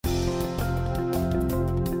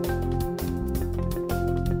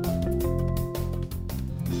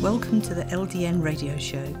Welcome to the LDN Radio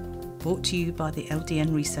Show, brought to you by the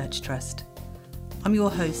LDN Research Trust. I'm your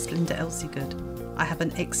host, Linda Elsegood. I have an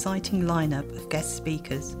exciting lineup of guest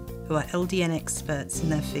speakers who are LDN experts in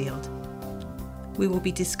their field. We will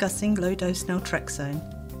be discussing low-dose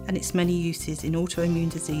Naltrexone and its many uses in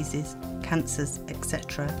autoimmune diseases, cancers,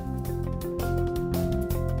 etc.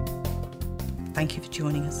 Thank you for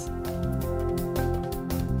joining us.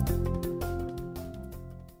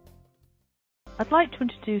 I'd like to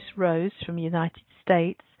introduce Rose from the United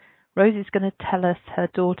States. Rose is going to tell us her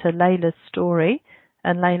daughter Layla's story,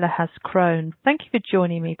 and Layla has Crohn. Thank you for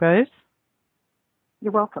joining me, Rose.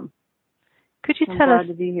 You're welcome. Could you I'm tell glad us?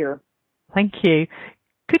 to be here. Thank you.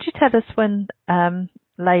 Could you tell us when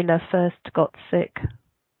Layla first got sick?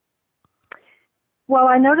 Well,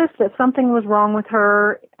 I noticed that something was wrong with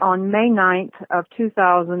her on May 9th of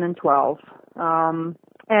 2012.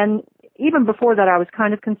 And even before that, I was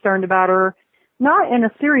kind of concerned about her. Not in a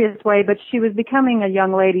serious way, but she was becoming a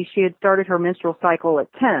young lady. She had started her menstrual cycle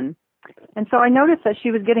at 10. And so I noticed that she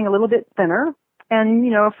was getting a little bit thinner. And, you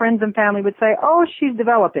know, friends and family would say, oh, she's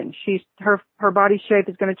developing. Her body shape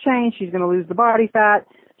is going to change. She's going to lose the body fat.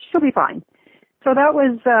 She'll be fine. So that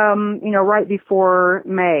was, right before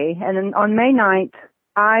May. And then on May 9th,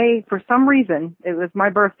 for some reason, it was my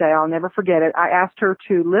birthday. I'll never forget it. I asked her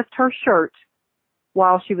to lift her shirt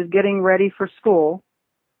while she was getting ready for school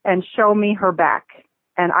and show me her back.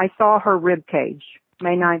 And I saw her rib cage,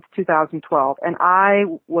 May 9th, 2012, and I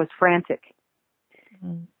was frantic.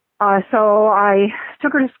 Mm-hmm. So I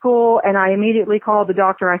took her to school, and I immediately called the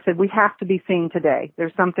doctor. I said, we have to be seen today.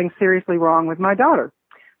 There's something seriously wrong with my daughter.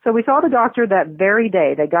 So we saw the doctor that very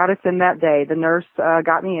day. They got us in that day. The nurse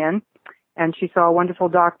got me in, and she saw a wonderful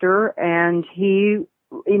doctor, and he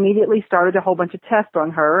immediately started a whole bunch of tests on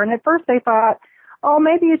her. And at first they thought, oh,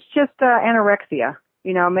 maybe it's just anorexia.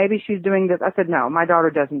 You know, maybe she's doing this. I said, no, my daughter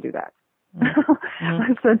doesn't do that.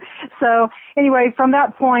 Mm-hmm. So anyway, from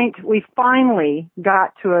that point, we finally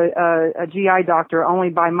got to a GI doctor only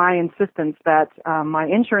by my insistence that my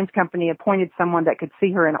insurance company appointed someone that could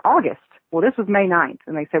see her in August. Well, this was May 9th,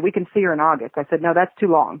 and they said, we can see her in August. I said, no, that's too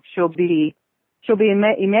long. She'll be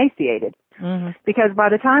emaciated. Mm-hmm. Because by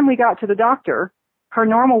the time we got to the doctor, her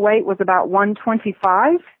normal weight was about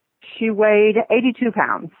 125. She weighed 82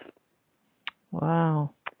 pounds.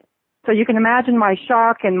 Wow. So you can imagine my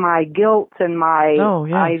shock and my guilt and I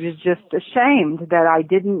was just ashamed that I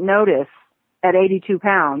didn't notice at 82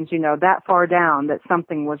 pounds, that far down that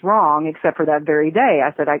something was wrong, except for that very day.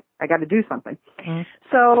 I said, I got to do something. Mm-hmm.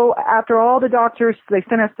 So after all the doctors, they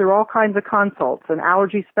sent us through all kinds of consults, an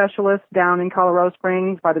allergy specialist down in Colorado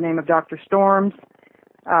Springs by the name of Dr. Storms.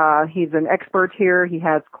 He's an expert here. He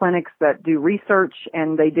has clinics that do research,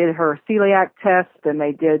 and they did her celiac test, and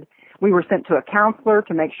we were sent to a counselor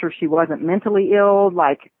to make sure she wasn't mentally ill,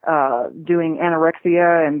 like doing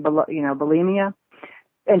anorexia and bulimia.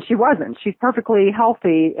 And she wasn't. She's perfectly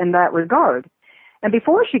healthy in that regard. And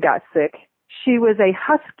before she got sick, she was a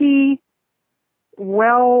husky,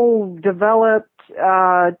 well-developed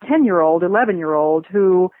 10-year-old, 11-year-old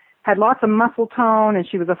who had lots of muscle tone, and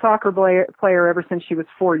she was a soccer player ever since she was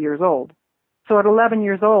 4 years old. So at 11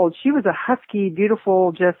 years old, she was a husky,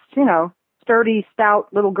 beautiful, just, sturdy, stout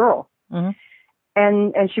little girl. Mm-hmm.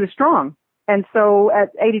 And she was strong. And so at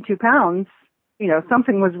 82 pounds, she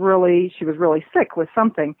was really sick with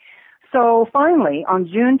something. So finally, on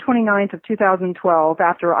June 29th of 2012,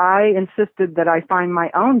 after I insisted that I find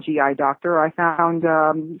my own GI doctor, I found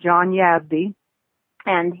John Yabby,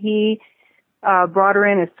 and he brought her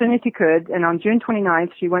in as soon as he could. And on June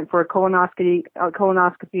 29th, she went for a colonoscopy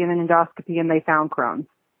and an endoscopy, and they found Crohn's.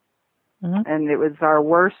 Mm-hmm. And it was our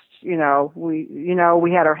worst,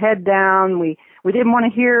 we had our head down. We didn't want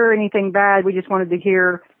to hear anything bad. We just wanted to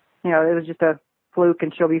hear, it was just a fluke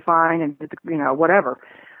and she'll be fine and, whatever.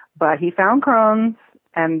 But he found Crohn's,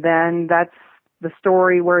 and then that's the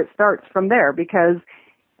story where it starts from there, because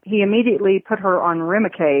he immediately put her on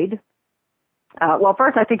Remicade.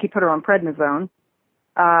 First I think he put her on prednisone,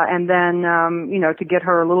 and then, to get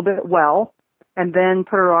her a little bit well, and then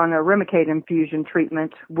put her on a Remicade infusion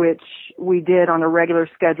treatment, which we did on a regular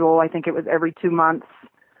schedule. I think it was every 2 months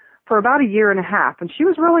for about a year and a half. And she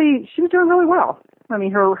was doing really well. I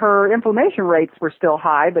mean, her inflammation rates were still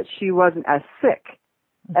high, but she wasn't as sick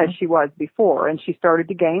as she was before. And she started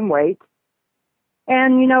to gain weight.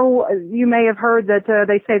 And, you may have heard that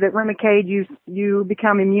they say that Remicade, you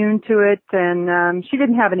become immune to it. And she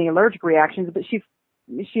didn't have any allergic reactions, but she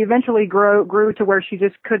eventually grew to where she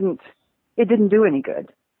just couldn't. It didn't do any good.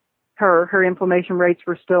 Her inflammation rates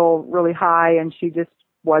were still really high, and she just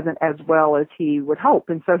wasn't as well as he would hope.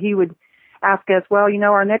 And so he would ask us, well,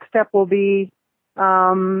 our next step will be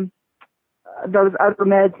those other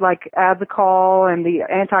meds like Azicol and the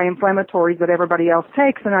anti-inflammatories that everybody else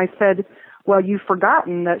takes. And I said, well, you've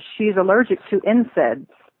forgotten that she's allergic to NSAIDs.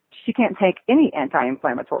 She can't take any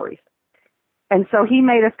anti-inflammatories. And so he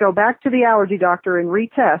made us go back to the allergy doctor and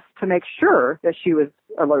retest to make sure that she was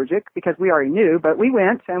allergic, because we already knew, but we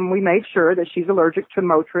went and we made sure that she's allergic to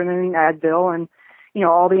Motrin and Advil and,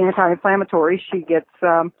 all the anti-inflammatories. She gets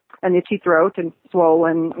an itchy throat and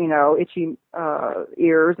swollen, itchy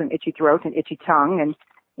ears and itchy throat and itchy tongue,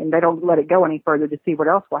 and they don't let it go any further to see what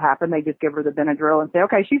else will happen. They just give her the Benadryl and say,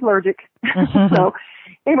 okay, she's allergic. So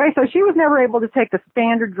anyway, so she was never able to take the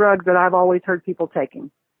standard drugs that I've always heard people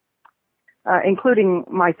taking, including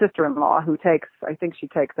my sister-in-law, who takes, I think she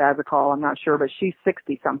takes Azicol, I'm not sure, but she's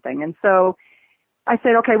 60-something. And so I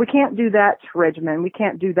said, okay, we can't do that regimen. We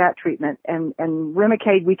can't do that treatment. And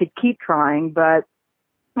Remicade, we could keep trying, but,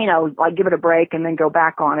 like give it a break and then go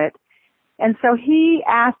back on it. And so he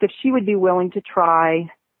asked if she would be willing to try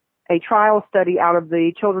a trial study out of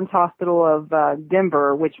the Children's Hospital of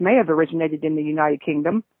Denver, which may have originated in the United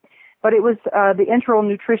Kingdom. But it was the enteral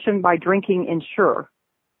nutrition by drinking Ensure.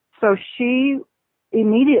 So she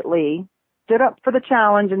immediately stood up for the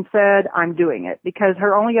challenge and said, I'm doing it, because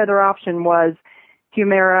her only other option was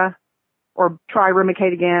Humira or try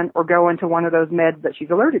Remicade again or go into one of those meds that she's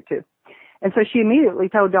allergic to. And so she immediately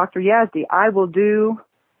told Dr. Yazdi, I will do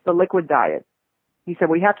the liquid diet. He said,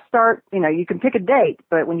 well, you have to start, you can pick a date,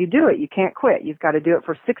 but when you do it, you can't quit. You've got to do it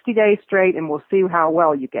for 60 days straight, and we'll see how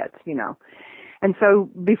well you get, And so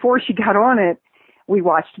before she got on it, we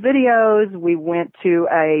watched videos. We went to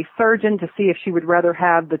a surgeon to see if she would rather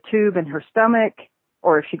have the tube in her stomach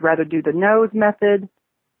or if she'd rather do the nose method.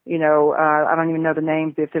 I don't even know the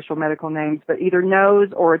names, the official medical names, but either nose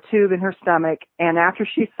or a tube in her stomach. And after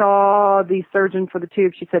she saw the surgeon for the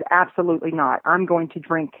tube, she said, absolutely not. I'm going to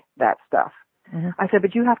drink that stuff. Mm-hmm. I said,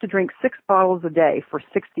 but you have to drink 6 bottles a day for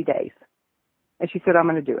 60 days. And she said, I'm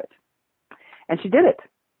going to do it. And she did it.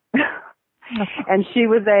 And she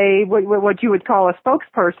was what you would call a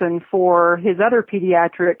spokesperson for his other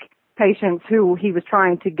pediatric patients who he was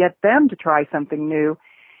trying to get them to try something new.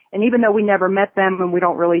 And even though we never met them and we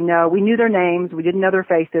don't really know, we knew their names, we didn't know their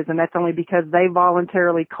faces, and that's only because they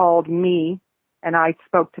voluntarily called me and I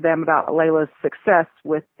spoke to them about Layla's success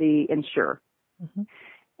with the Ensure. Mm-hmm.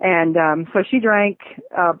 And so she drank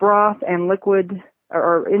broth and liquid,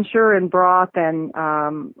 or Ensure and broth and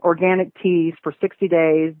organic teas for 60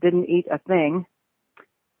 days, didn't eat a thing,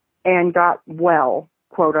 and got well,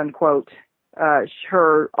 quote unquote.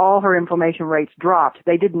 All her inflammation rates dropped.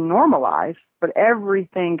 They didn't normalize, but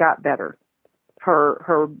everything got better.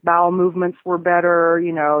 Her bowel movements were better,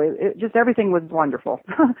 just everything was wonderful.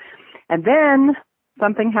 And then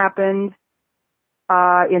something happened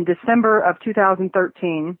in December of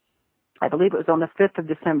 2013. I believe it was on the 5th of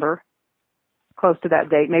December, close to that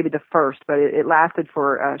date, maybe the 1st, but it lasted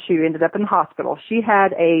for, she ended up in the hospital. She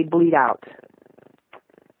had a bleed out.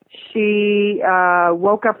 She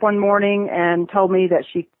woke up one morning and told me that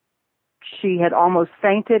she had almost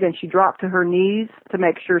fainted, and she dropped to her knees to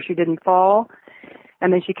make sure she didn't fall.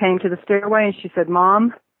 And then she came to the stairway and she said,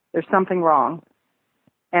 Mom, there's something wrong.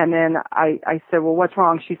 And then I said, well, what's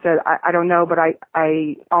wrong? She said, I don't know, but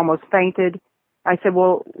I almost fainted. I said,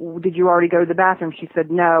 well, did you already go to the bathroom? She said,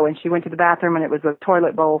 no. And she went to the bathroom and it was a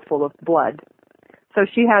toilet bowl full of blood. So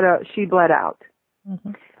she bled out.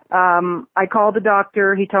 Mm-hmm. I called the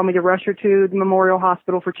doctor. He told me to rush her to the Memorial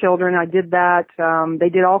Hospital for Children. I did that. They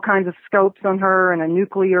did all kinds of scopes on her and a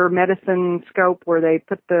nuclear medicine scope where they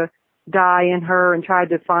put the dye in her and tried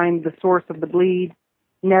to find the source of the bleed.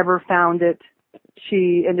 Never found it.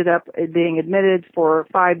 She ended up being admitted for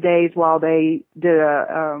 5 days while they did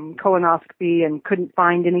a colonoscopy and couldn't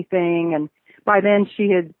find anything. And by then she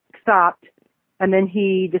had stopped. And then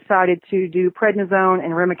he decided to do prednisone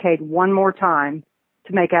and Remicade one more time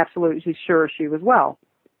to make absolutely sure she was well.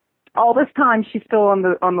 All this time, she's still on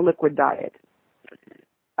the liquid diet.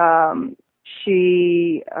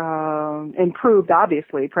 She improved,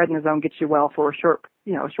 obviously. Prednisone gets you well for a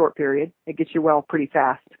short period. It gets you well pretty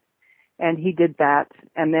fast. And he did that,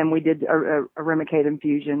 and then we did a Remicade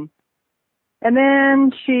infusion. And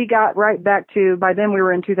then she got right back to, by then we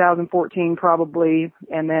were in 2014 probably,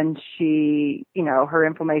 and then she, her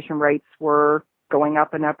inflammation rates were going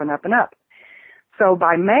up and up and up and up. So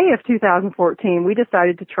by May of 2014, we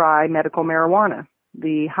decided to try medical marijuana,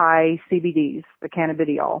 the high CBDs, the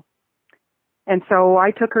cannabidiol. And so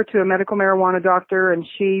I took her to a medical marijuana doctor, and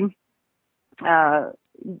she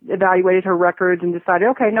evaluated her records and decided,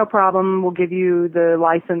 okay, no problem, we'll give you the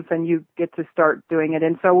license and you get to start doing it.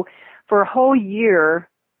 And so for a whole year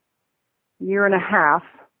and a half,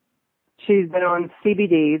 She's been on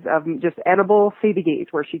CBDs, of just edible CBDs,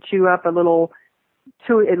 where she'd chew up a little,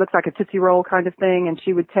 it looks like a Tootsie Roll kind of thing, and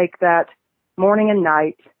she would take that morning and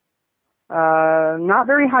night. Not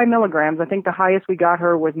very high milligrams. I think the highest we got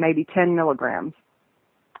her was maybe 10 milligrams.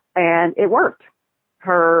 And it worked.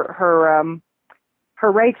 Her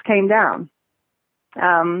rates came down.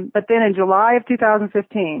 But then in July of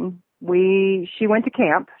 2015, she went to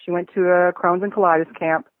camp. She went to a Crohn's and colitis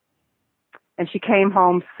camp, and she came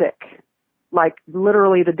home sick. Like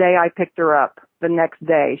literally the day I picked her up, the next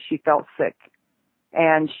day she felt sick.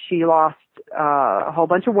 And she lost a whole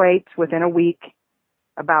bunch of weight within a week,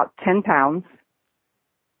 about 10 pounds.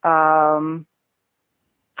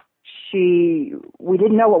 We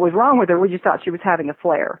didn't know what was wrong with her. We just thought she was having a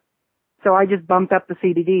flare. So I just bumped up the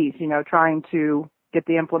CBDs, trying to get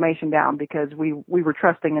the inflammation down, because we were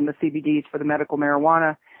trusting in the CBDs for the medical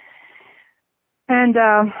marijuana. And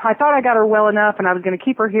I thought I got her well enough, and I was going to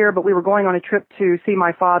keep her here, but we were going on a trip to see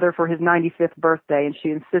my father for his 95th birthday, and she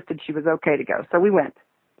insisted she was okay to go. So we went.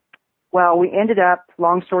 Well, we ended up,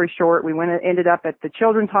 long story short, ended up at the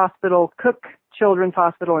Children's Hospital, Cook Children's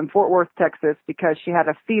Hospital in Fort Worth, Texas, because she had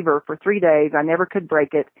a fever for 3 days. I never could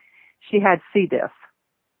break it. She had C. diff.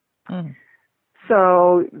 Mm.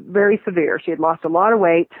 So very severe. She had lost a lot of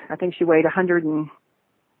weight. I think she weighed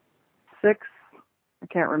 106. I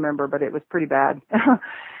can't remember, but it was pretty bad.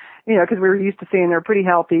 Because we were used to seeing her pretty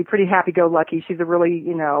healthy, pretty happy-go-lucky. She's a really,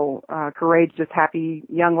 courageous, happy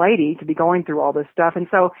young lady to be going through all this stuff. And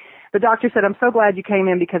so the doctor said, I'm so glad you came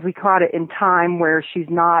in, because we caught it in time where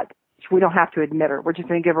we don't have to admit her. We're just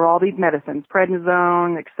going to give her all these medicines,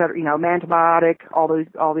 prednisone, et cetera, antibiotic,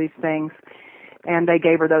 all these things. And they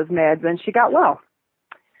gave her those meds, and she got well.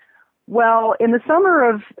 Well, in the summer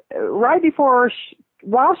of, right before,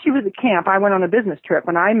 while she was at camp, I went on a business trip,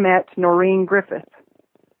 and I met Noreen Griffith,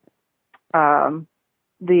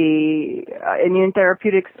 the immune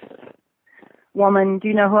therapeutics woman. Do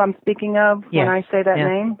you know who I'm speaking of when I say that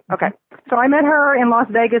name? Okay. So I met her in Las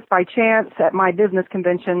Vegas by chance at my business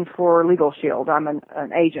convention for Legal Shield. I'm an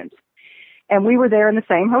agent. And we were there in the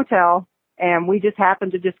same hotel, and we just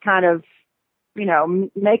happened to just kind of,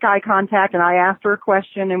 make eye contact, and I asked her a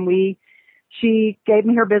question, and she gave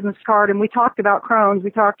me her business card, and we talked about Crohn's. We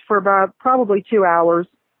talked for about probably 2 hours.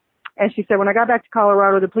 And she said, when I got back to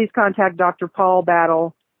Colorado, to please contact Dr. Paul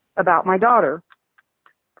Battle about my daughter.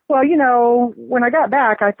 Well, when I got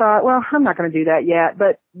back, I thought, well, I'm not going to do that yet.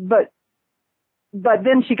 But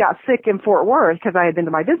then she got sick in Fort Worth, because I had been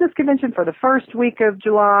to my business convention for the first week of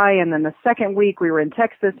July, and then the second week we were in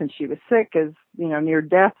Texas, and she was sick as, near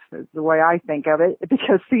death is the way I think of it,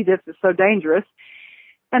 because C. diff is so dangerous.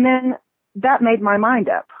 And then that made my mind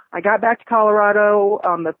up. I got back to Colorado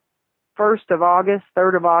on the 3rd of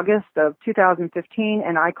August of 2015,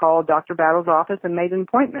 and I called Dr. Battle's office and made an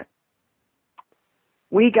appointment.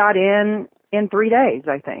 We got in 3 days,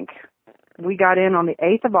 I think. We got in on the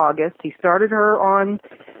 8th of August. He started her on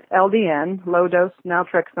LDN, low-dose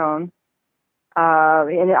Naltrexone.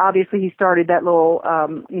 And obviously he started that little, at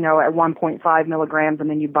 1.5 milligrams, and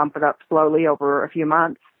then you bump it up slowly over a few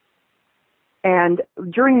months. And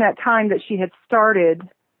during that time that she had started,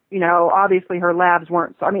 obviously her labs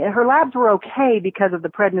her labs were okay because of the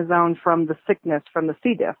prednisone from the sickness, from the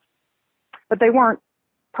C. diff. But they weren't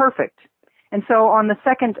perfect. And so on the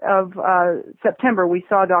 2nd of September, we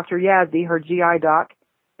saw Dr. Yazdi, her GI doc,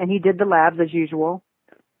 and he did the labs as usual.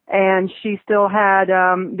 And she still had,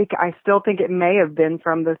 I still think it may have been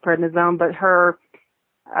from the prednisone, but her,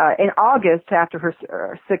 in August, after her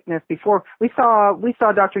sickness, before, we saw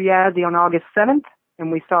Dr. Yazdi on August 7th,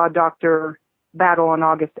 and we saw Dr. Battle on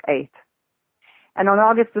August 8th. And on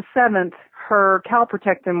August the 7th, her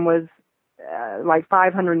calprotectin was like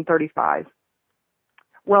 535.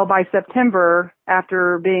 Well, by September,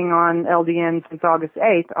 after being on LDN since August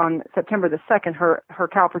 8th, on September the 2nd, her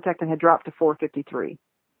calprotectin had dropped to 453.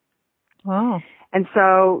 Wow. And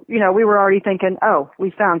so, we were already thinking, oh,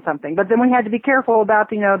 we found something. But then we had to be careful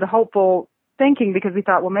about, the hopeful thinking, because we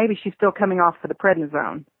thought, well, maybe she's still coming off of the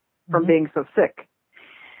prednisone from being so sick.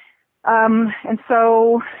 And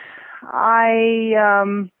so I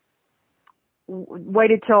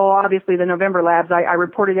waited till, obviously, the November labs. I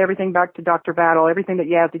reported everything back to Dr. Battle. Everything that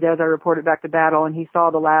Yazdi does, I reported back to Battle, and he saw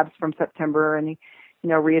the labs from September, and he,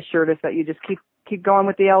 reassured us that you just keep going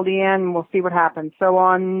with the LDN, and we'll see what happens. So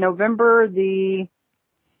on November the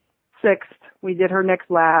 6th, we did her next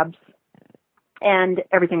labs, and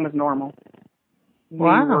everything was normal.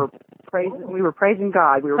 Wow. We were praising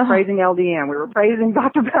God. We were praising LDN. We were praising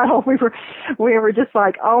Dr. Battle. We were just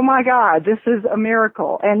like, oh my God, this is a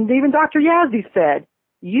miracle. And even Dr. Yazdi said,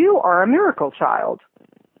 you are a miracle child.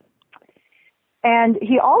 And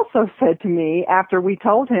he also said to me, after we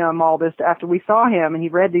told him all this, after we saw him and he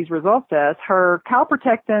read these results to us, her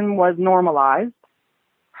calprotectin was normalized.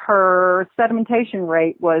 Her sedimentation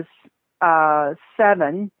rate was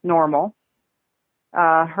 7 normal.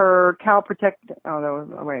 Her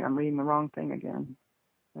calprotectin, wait, I'm reading the wrong thing again.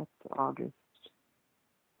 That's August.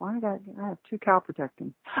 Why did I have 2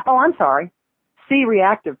 calprotectin? Oh, I'm sorry.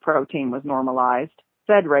 C-reactive protein was normalized.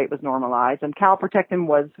 Sed rate was normalized, and calprotectin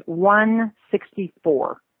was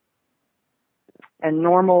 164. And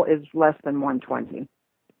normal is less than 120.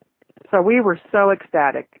 So we were so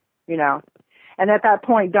ecstatic, you know. And at that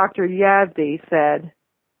point, Dr. Yazdi said,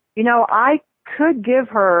 you know, I could give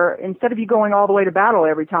her, instead of you going all the way to battle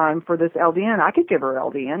every time for this LDN, I could give her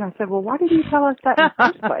LDN. I said, well, why did you tell us that in the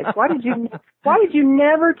first place? Why did you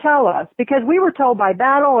never tell us? Because we were told by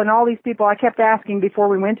Battle and all these people, I kept asking before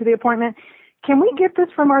we went to the appointment, can we get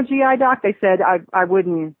this from our GI doc? They said, I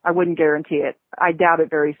wouldn't guarantee it. I doubt it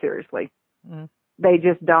very seriously. Mm. They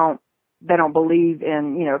just don't believe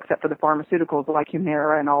in, you know, except for the pharmaceuticals like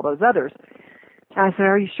Humira and all those others. I said,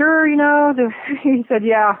 are you sure, you know? He said,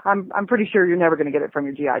 yeah, I'm pretty sure you're never going to get it from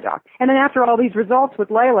your GI doc. And then after all these results with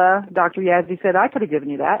Layla, Dr. Yazdi said, I could have given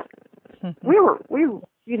you that. We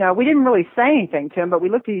you know, we didn't really say anything to him, but we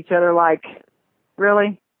looked at each other like,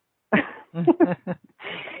 really?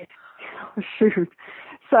 Shoot.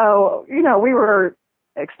 So, you know, we were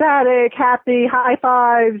ecstatic, happy, high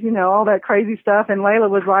fives, you know, all that crazy stuff. And Layla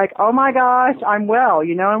was like, oh my gosh, I'm well,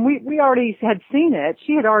 you know, and we already had seen it.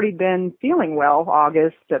 She had already been feeling well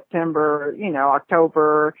August, September, you know,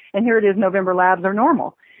 October, and here it is, November labs are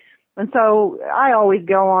normal. And so I always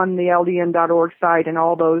go on the LDN.org site and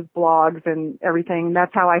all those blogs and everything.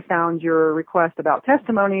 That's how I found your request about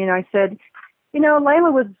testimony. And I said, you know,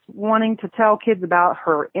 Layla was wanting to tell kids about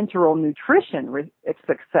her enteral nutrition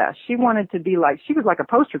success. She wanted to be like, she was like a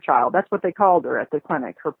poster child. That's what they called her at the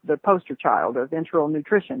clinic, the poster child of enteral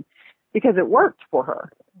nutrition, because it worked for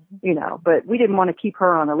her, you know, but we didn't want to keep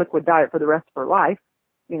her on a liquid diet for the rest of her life,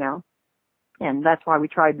 you know, and that's why we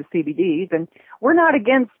tried the CBDs. And we're not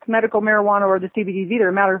against medical marijuana or the CBDs either.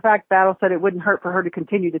 As a matter of fact, Battle said it wouldn't hurt for her to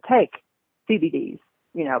continue to take CBDs,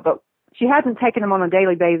 you know, but she hasn't taken them on a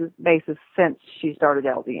daily basis since she started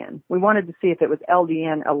LDN. We wanted to see if it was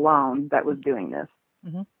LDN alone that was doing this.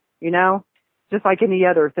 Mm-hmm. You know, just like any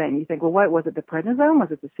other thing. You think, well, what was it? The prednisone?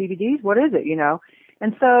 Was it the CBDs? What is it? You know,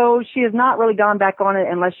 and so she has not really gone back on it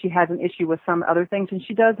unless she has an issue with some other things. And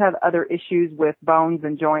she does have other issues with bones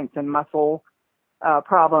and joints and muscle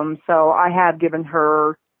problems. So I have given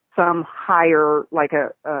her some higher, like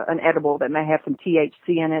an edible that may have some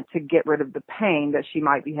THC in it to get rid of the pain that she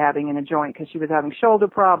might be having in a joint, because she was having shoulder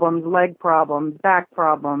problems, leg problems, back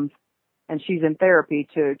problems, and she's in therapy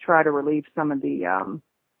to try to relieve some of the,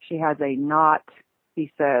 she has a knot,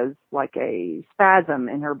 he says, like a spasm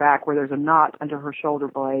in her back where there's a knot under her shoulder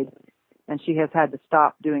blade, and she has had to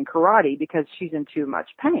stop doing karate because she's in too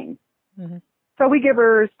much pain. Mm-hmm. So we give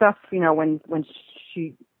her stuff, you know, when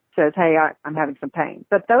she says, hey, I'm having some pain.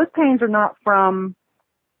 But those pains are not from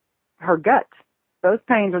her gut. Those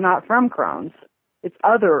pains are not from Crohn's. It's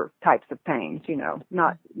other types of pains, you know,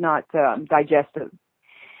 not digestive.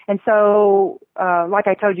 And so, like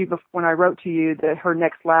I told you before, when I wrote to you that her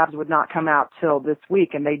next labs would not come out till this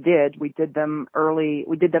week, and they did. We did them early.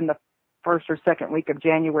 We did them the first or second week of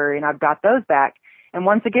January, and I've got those back. And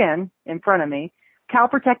once again, in front of me,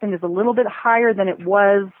 calprotectin is a little bit higher than it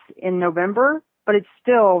was in November, but it's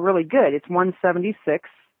still really good. It's 176.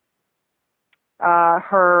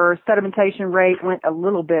 Her sedimentation rate went a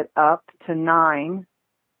little bit up to 9.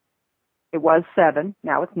 It was 7.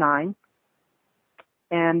 Now it's 9.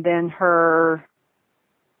 And then her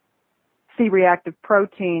C-reactive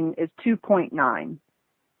protein is 2.9.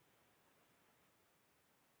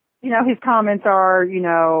 You know, his comments are, you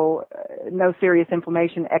know, no serious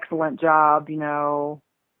inflammation, excellent job, you know,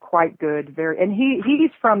 quite good, very, and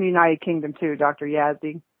he's from the United Kingdom too, Dr.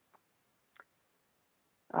 Yazdi.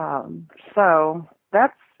 So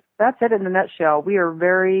that's it in a nutshell. We are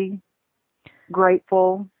very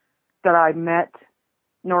grateful that I met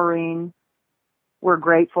Noreen. We're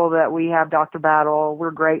grateful that we have Dr. Battle.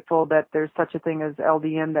 We're grateful that there's such a thing as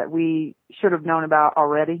LDN that we should have known about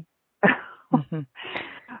already. Mm-hmm.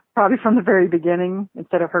 Probably from the very beginning,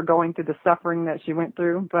 instead of her going through the suffering that she went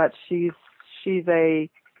through. But she's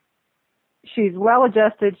well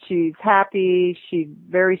adjusted, she's happy, she's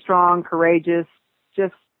very strong, courageous,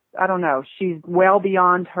 just, I don't know, she's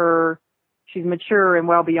mature and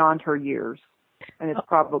well beyond her years. And it's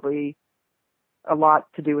probably a lot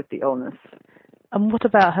to do with the illness. And what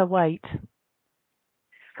about her weight?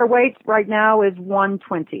 Her weight right now is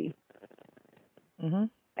 120. Mm-hmm.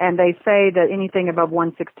 And they say that anything above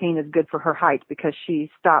 116 is good for her height because she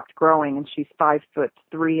stopped growing and she's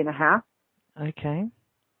 5'3.5". Okay.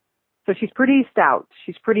 So she's pretty stout.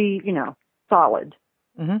 She's pretty, solid.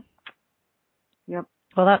 Mm-hmm. Yep.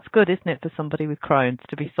 Well, that's good, isn't it, for somebody with Crohn's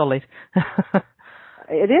to be solid?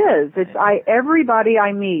 It is. Everybody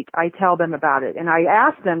I meet, I tell them about it. And I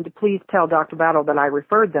ask them to please tell Dr. Battle that I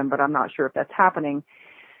referred them, but I'm not sure if that's happening.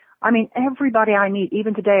 I mean, everybody I meet,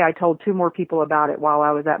 even today, I told 2 more people about it while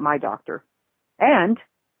I was at my doctor. And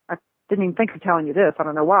I didn't even think of telling you this. I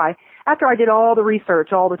don't know why. After I did all the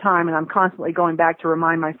research all the time, and I'm constantly going back to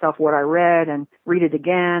remind myself what I read and read it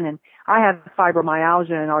again, and I have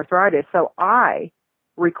fibromyalgia and arthritis, so I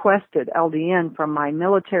requested LDN from my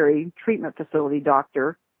military treatment facility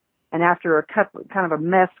doctor, and after kind of a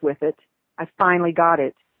mess with it, I finally got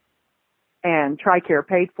it, and TRICARE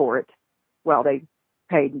paid for it. Well, they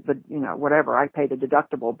paid the, whatever, I paid the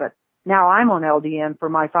deductible, but now I'm on LDN for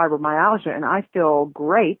my fibromyalgia, and I feel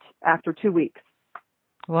great after 2 weeks.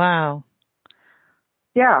 Wow.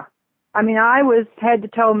 Yeah. I mean, I was head to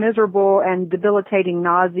toe miserable and debilitating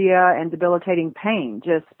nausea and debilitating pain,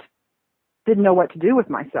 just didn't know what to do with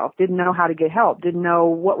myself, didn't know how to get help, didn't know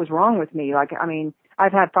what was wrong with me. I've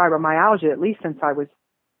had fibromyalgia at least since I was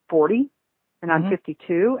 40, and I'm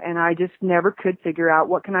 52, and I just never could figure out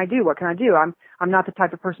what can I do? I'm not the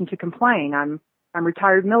type of person to complain. I'm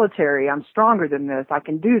retired military. I'm stronger than this. I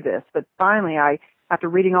can do this. But finally, after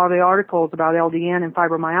reading all the articles about LDN and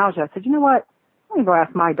fibromyalgia, I said, you know what? I'm going to go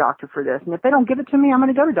ask my doctor for this. And if they don't give it to me, I'm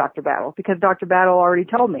going to go to Dr. Battle because Dr. Battle already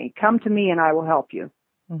told me, come to me and I will help you.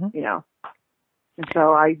 And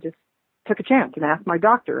so I just took a chance and asked my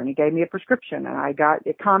doctor, and he gave me a prescription, and I got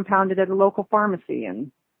it compounded at a local pharmacy,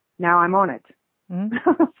 and now I'm on it.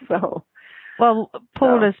 Well,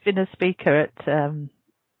 Paul has been a speaker at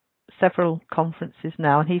several conferences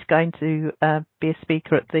now, and he's going to be a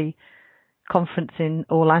speaker at the conference in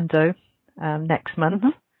Orlando next month.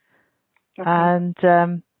 Okay.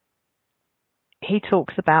 And he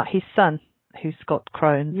talks about his son who's got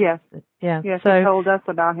Crohn's. Yes. Yeah. Yes, so, he told us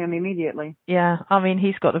about him immediately. Yeah, I mean,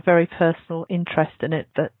 he's got a very personal interest in it,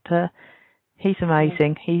 but he's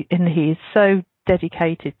amazing. He is so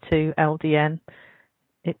dedicated to LDN.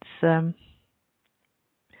 It's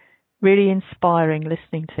really inspiring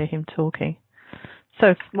listening to him talking.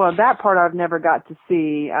 So, well, that part I've never got to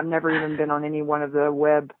see. I've never even been on any one of the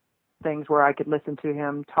web things where I could listen to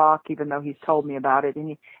him talk, even though he's told me about it.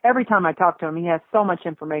 And every time I talk to him, he has so much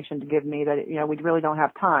information to give me that, we really don't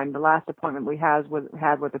have time. The last appointment we had was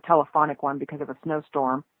a telephonic one because of a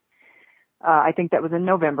snowstorm. I think that was in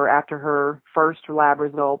November after her first lab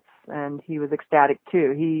results, and he was ecstatic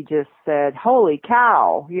too. He just said, holy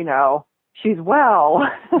cow, she's well.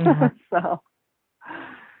 So,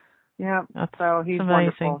 yeah, so he's amazing.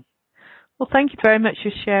 Wonderful. Well, thank you very much for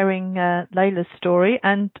sharing Layla's story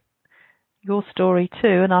and your story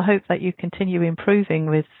too, and I hope that you continue improving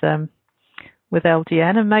with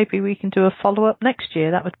LDN, and maybe we can do a follow-up next year.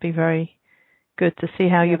 That would be very good to see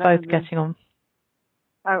how you're both getting on.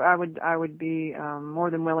 I would be more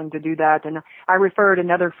than willing to do that. And I referred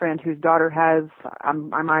another friend whose daughter has,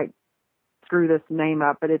 I might screw this name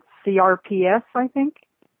up, but it's CRPS, I think.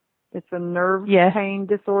 It's a nerve pain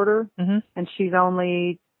disorder, and she's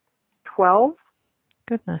only 12.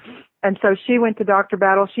 Goodness. And so she went to Dr.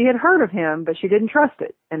 Battle. She had heard of him, but she didn't trust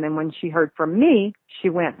it. And then when she heard from me, she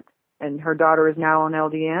went. And her daughter is now on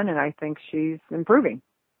LDN, and I think she's improving.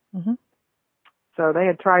 So they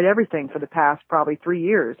had tried everything for the past probably 3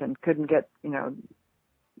 years and couldn't get,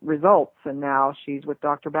 results. And now she's with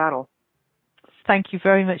Dr. Battle. Thank you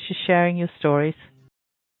very much for sharing your stories.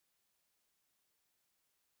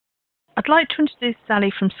 I'd like to introduce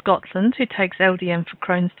Sally from Scotland, who takes LDN for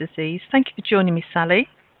Crohn's disease. Thank you for joining me, Sally.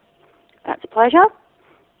 That's a pleasure.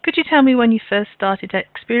 Could you tell me when you first started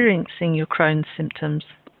experiencing your Crohn's symptoms?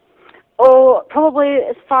 Oh, probably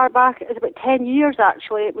as far back as about 10 years,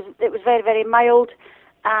 actually. It was very, very mild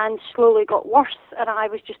and slowly got worse, and I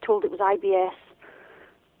was just told it was IBS.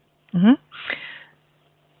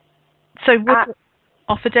 So was it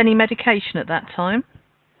offered any medication at that time?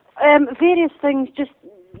 Various things, just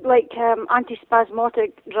like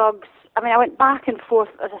antispasmodic drugs. I mean, I went back and forth,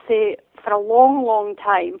 as I say, for a long, long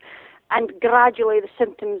time, and gradually the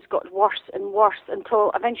symptoms got worse and worse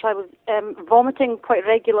until eventually I was vomiting quite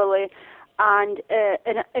regularly and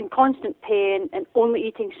in constant pain and only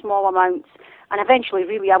eating small amounts. And eventually,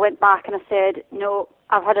 really, I went back and I said, no,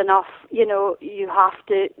 I've had enough. You have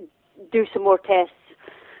to do some more tests.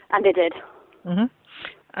 And they did.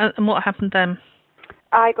 And what happened then?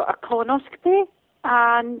 I got a colonoscopy,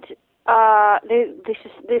 and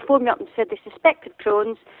they phoned me up and said they suspected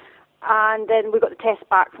Crohn's, And then we got the test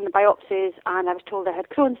back from the biopsies, and I was told I had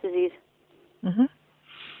Crohn's disease. Mhm.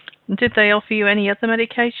 And did they offer you any other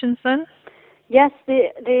medications then? Yes,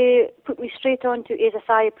 they put me straight on to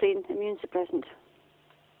azathioprine, immune suppressant.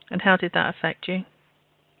 And how did that affect you?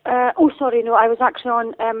 I was actually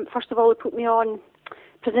on, first of all, they put me on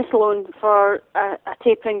prednisolone for a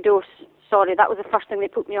tapering dose. Sorry, that was the first thing they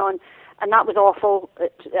put me on, and that was awful.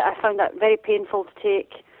 I found that very painful to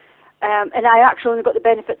take. And I actually only got the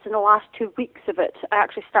benefits in the last 2 weeks of it. I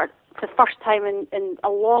actually started, for the first time in a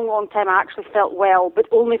long, long time, I actually felt well, but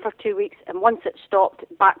only for 2 weeks. And once it stopped,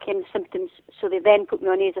 back came the symptoms, so they then put me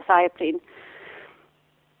on azathioprine.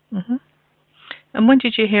 Mhm. And when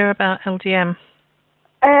did you hear about LDN?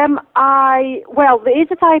 The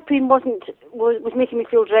azathioprine was making me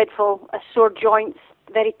feel dreadful, sore joints,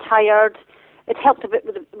 very tired. It helped a bit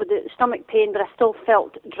with the stomach pain, but I still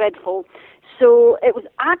felt dreadful. So it was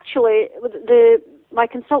actually my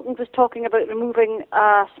consultant was talking about removing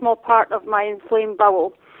a small part of my inflamed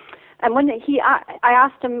bowel, and when I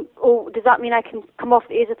asked him, "Oh, does that mean I can come off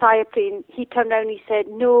the azathioprine?" He turned around and he said,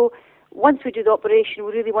 "No. Once we do the operation,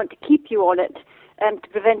 we really want to keep you on it, to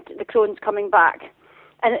prevent the Crohn's coming back."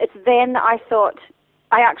 And it's then that I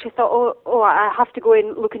actually thought, I have to go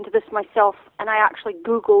and look into this myself, and I actually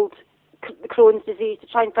Googled Crohn's disease to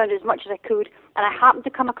try and find as much as I could, and I happened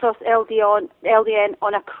to come across LDN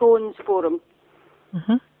on a Crohn's forum.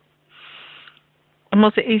 Mm-hmm. And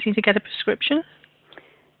was it easy to get a prescription?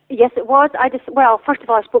 Yes, it was. First of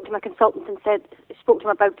all, I spoke to my consultant and spoke to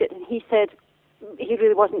him about it, and he said he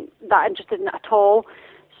really wasn't that interested in it at all.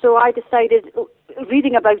 So I decided,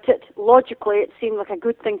 reading about it, logically it seemed like a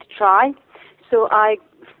good thing to try. So I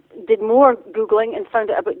did more Googling and found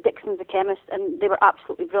out about Dixon's, the chemist, and they were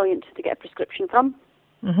absolutely brilliant to get a prescription from.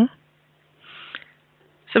 Mm-hmm.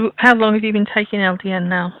 So how long have you been taking LDN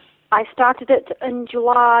now? I started it in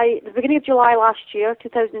the beginning of July last year,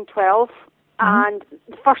 2012, and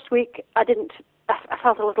the first week I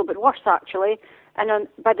felt a little bit worse actually, and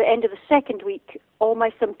by the end of the second week, all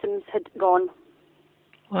my symptoms had gone.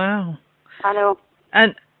 Wow. I know.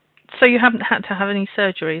 And so you haven't had to have any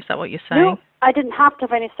surgery, is that what you're saying? No, I didn't have to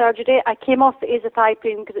have any surgery. I came off the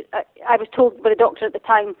azathioprine because I was told by the doctor at the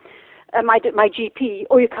time, my GP,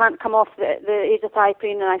 "Oh, you can't come off the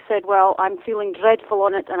azathioprine." And I said, "Well, I'm feeling dreadful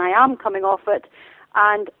on it, and I am coming off it."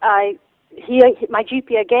 And my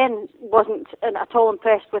GP again wasn't at all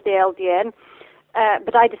impressed with the LDN,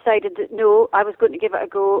 but I decided that no, I was going to give it a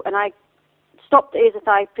go, and I stopped the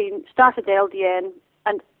azathioprine, started the LDN,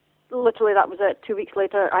 and literally that was it. 2 weeks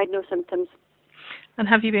later, I had no symptoms. And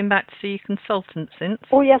have you been back to see your consultant since?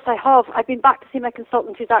 Oh yes, I have. I've been back to see my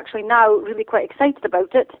consultant, who's actually now really quite excited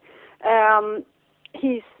about it. I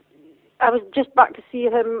was just back to see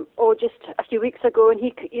him, just a few weeks ago, and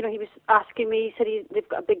he was asking me. He said they've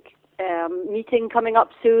got a big meeting coming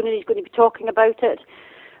up soon, and he's going to be talking about it.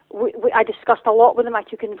 I discussed a lot with him. I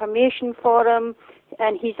took information for him,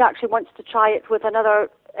 and he actually wants to try it with another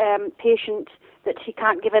patient that he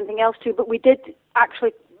can't give anything else to. But we did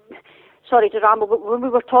actually. Sorry to ramble, but when we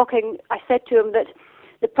were talking, I said to him that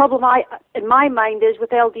the problem in my mind is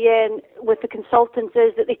with LDN, with the consultants,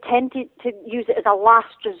 is that they tend to use it as a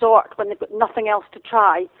last resort when they've got nothing else to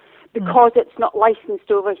try, because it's not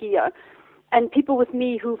licensed over here. And people with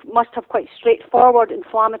me who must have quite straightforward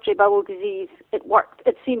inflammatory bowel disease, it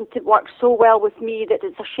seemed to work so well with me that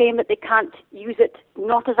it's a shame that they can't use it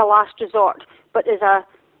not as a last resort, but as a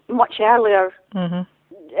much earlier, medicine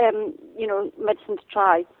to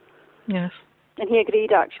try. Yes. And he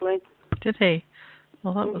agreed, actually. Did he?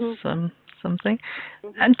 Well, that was something.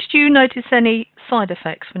 And did you notice any side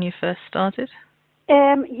effects when you first started?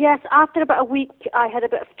 Yes, after about a week, I had a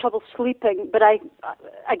bit of trouble sleeping, but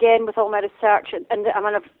again, with all my research, and I'm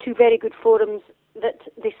on 2 very good forums that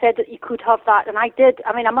they said that you could have that, and I did.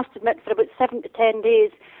 I mean, I must admit, for about 7 to 10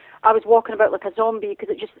 days, I was walking about like a zombie because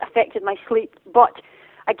it just affected my sleep, but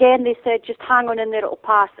again, they said, just hang on in there, it'll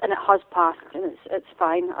pass, and it has passed, and it's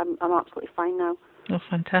fine. I'm absolutely fine now. Oh,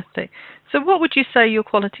 fantastic. So what would you say your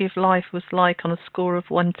quality of life was like on a score of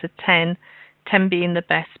 1 to 10, 10 being the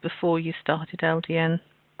best before you started LDN?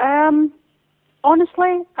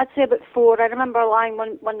 Honestly, I'd say about 4. I remember lying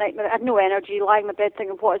one night, I had no energy, lying in my bed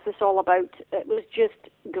thinking, what is this all about? It was just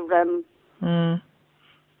grim.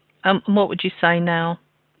 What would you say now?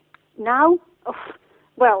 Now?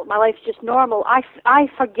 Well, my life's just normal. I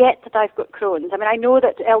forget that I've got Crohn's. I mean, I know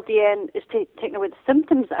that LDN is taking away the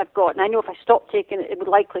symptoms that I've got, and I know if I stop taking it, it would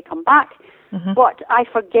likely come back. But I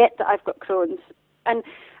forget that I've got Crohn's. And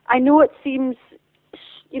I know it seems,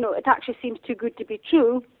 it actually seems too good to be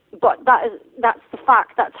true, but that's the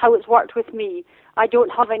fact. That's how it's worked with me. I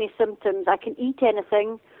don't have any symptoms. I can eat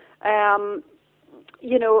anything. My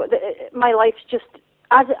life's just,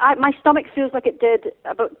 my stomach feels like it did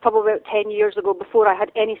probably about 10 years ago, before I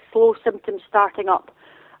had any slow symptoms starting up.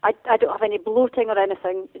 I don't have any bloating or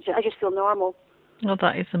anything. I just feel normal. Oh,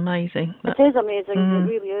 that is amazing. It is amazing. It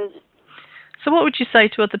really is. So what would you say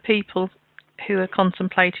to other people who are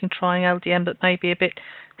contemplating trying LDN but maybe a bit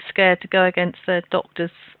scared to go against their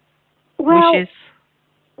doctor's wishes?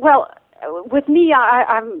 Well, with me,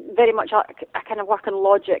 I'm very much, I kind of work on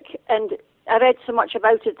logic, and I read so much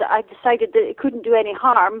about it that I decided that it couldn't do any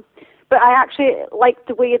harm, but I actually liked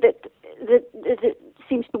the way that it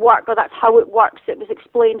seems to work, or that's how it works. It was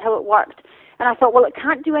explained how it worked. And I thought, well, it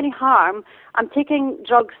can't do any harm. I'm taking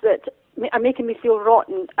drugs that are making me feel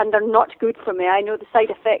rotten, and they're not good for me. I know the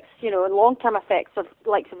side effects, and long-term effects of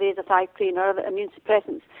likes of azathioprine or other immune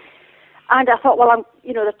suppressants. And I thought, well,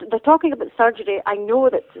 they're talking about surgery. I know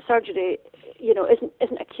that surgery,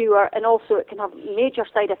 isn't a cure, and also it can have major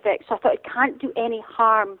side effects. So I thought it can't do any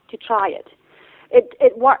harm to try it.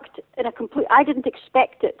 It worked in a complete. I didn't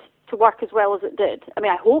expect it to work as well as it did. I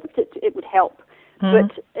mean, I hoped it would help,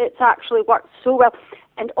 but it's actually worked so well.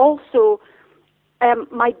 And also,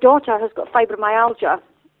 my daughter has got fibromyalgia,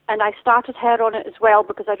 and I started her on it as well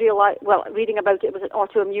because I realized, reading about it was an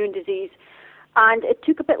autoimmune disease. And it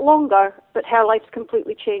took a bit longer, but her life's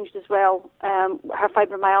completely changed as well. Her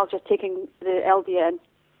fibromyalgia, taking the LDN.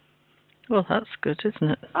 Well, that's good,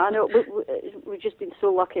 isn't it? I know, we've just been so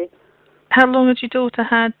lucky. How long had your daughter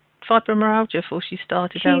had fibromyalgia before she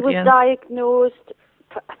started LDN? She was diagnosed,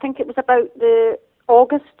 I think it was about the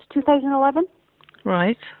August 2011.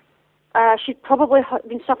 Right. She'd probably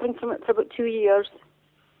been suffering from it for about 2 years.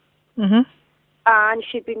 Mm-hmm. And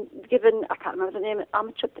she'd been given, I can't remember the name,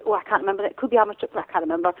 amitriptyline. I can't remember. It could be amitriptyline, I can't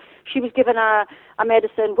remember. She was given a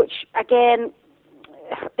medicine which, again,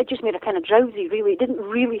 it just made her kind of drowsy, really. It didn't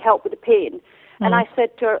really help with the pain. And I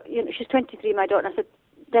said to her, she's 23, my daughter, and I said,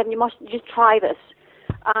 Devin, you must just try this.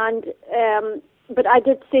 And, but I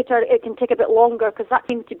did say to her, it can take a bit longer, because that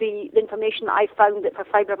seemed to be the information that I found, that for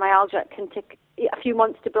fibromyalgia, it can take a few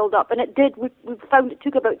months to build up. And it did. We found it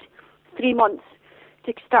took about 3 months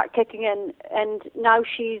to start kicking in, and now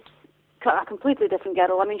she's a completely different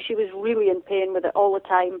girl. I mean, she was really in pain with it all the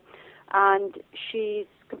time, and she's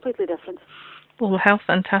completely different. Well, how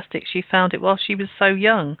fantastic she found it while she was so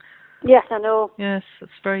young. Yes, I know. Yes,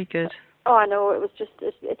 that's very good. Oh, I know. It was just...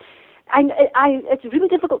 It's really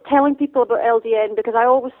difficult telling people about LDN, because I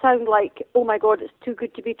always sound like, oh my God, it's too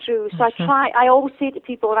good to be true. So I always say to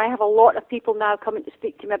people, and I have a lot of people now coming to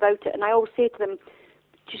speak to me about it, and I always say to them,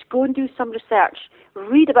 just go and do some research.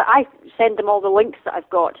 Read about. I send them all the links that I've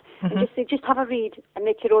got, and just say, just have a read and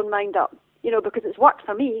make your own mind up. Because it's worked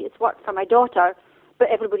for me, it's worked for my daughter, but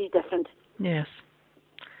everybody's different. Yes.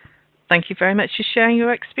 Thank you very much for sharing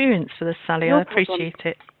your experience with us, Sally. No I appreciate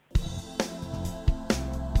it.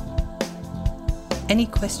 Any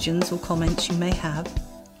questions or comments you may have,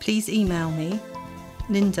 please email me,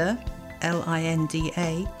 Linda,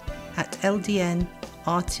 Linda, at ldnrt.org.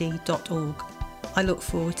 I look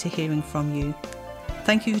forward to hearing from you.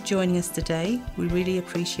 Thank you for joining us today. We really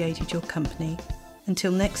appreciated your company.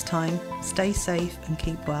 Until next time, stay safe and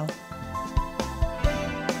keep well.